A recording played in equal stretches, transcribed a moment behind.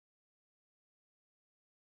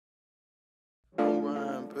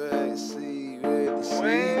see, ready to see,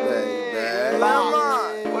 baby.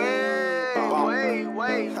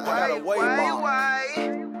 Wait. I got a Waybach.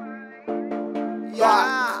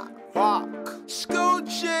 Yeah.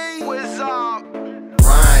 Scoochie. What's up?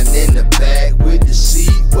 Riding in the back with the seat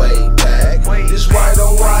way back. This white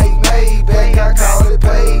on white Maybach, I call it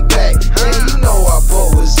payback. And you know I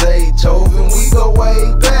bought with Zaytoven, we go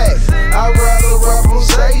way back. I'd rather rap on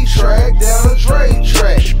Zay track than a Dre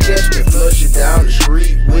track. Catch me flushing down the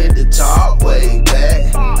street with the top way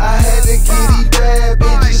back. I had to get these bad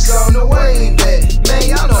bitches on the way back. Man,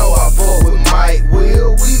 y'all know I bought with Mike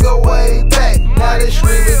Will, we go way back. Now they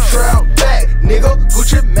screaming trout back, nigga,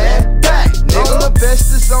 Gucci man back, nigga. I'm the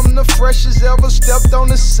bestest, I'm the freshest ever stepped on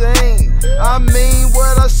the scene. I mean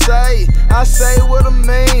what I say what I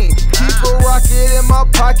mean. Keep a rocket in my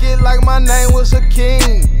pocket like my name was a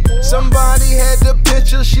king. Somebody had the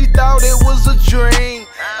picture, she thought it was a dream.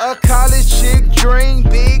 A college chick dream,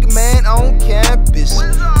 big man on campus.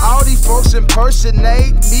 All these folks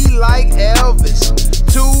impersonate me like Elvis.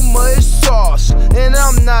 Too much sauce, and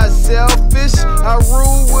I'm not selfish. I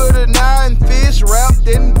rule with an iron fist wrapped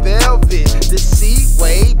in velvet. The seat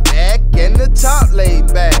way back and the top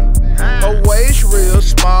laid back. Her waist real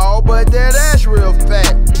small, but that ass real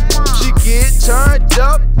fat. She get turned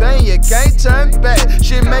up, and you can't turn back.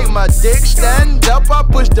 She make my dick stand up, I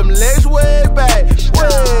push them legs way back.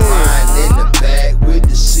 Riding in the back with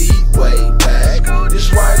the seat way back. This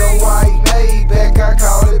white on white Maybach, I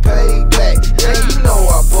call it payback. And you know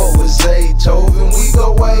I bought with Zaytoven, we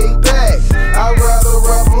go way back. I'd rather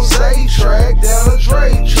rap on Zay track than a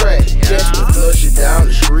Dre track. Catch me flushing down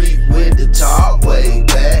the street with the top way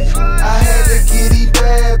back. I had to get these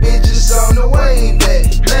bad bitches on the way back.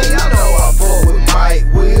 Man, y'all know I bought with Mike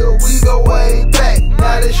Will, we go way back.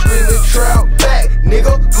 Now they screaming trout back,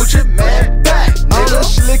 nigga, Gucci man back, nigga. I'm the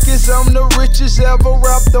slickest, I'm the richest ever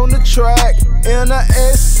rapped on the track. In a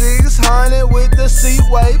S600 with the seat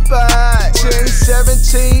way back.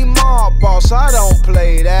 1017 mob boss, I don't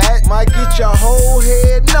play that. Might get your whole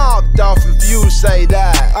head knocked off if you say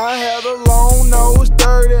that. I had a long nose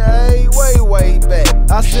 38 way back.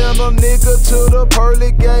 I sent a nigga to the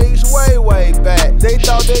pearly gates way back. They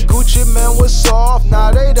thought that Gucci man was soft,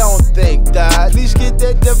 now they don't think that. Please get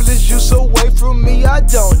that devilish juice away from me, I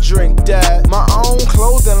don't drink that. My own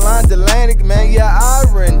clothing line, Atlantic man, yeah I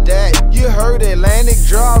rent that. You heard Atlantic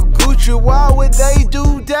drop Gucci, why would they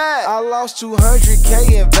do that? I lost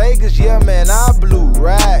 200K in Vegas, yeah man, I blew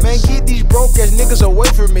racks. Man, get these broke ass niggas away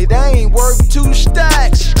from me, they ain't worth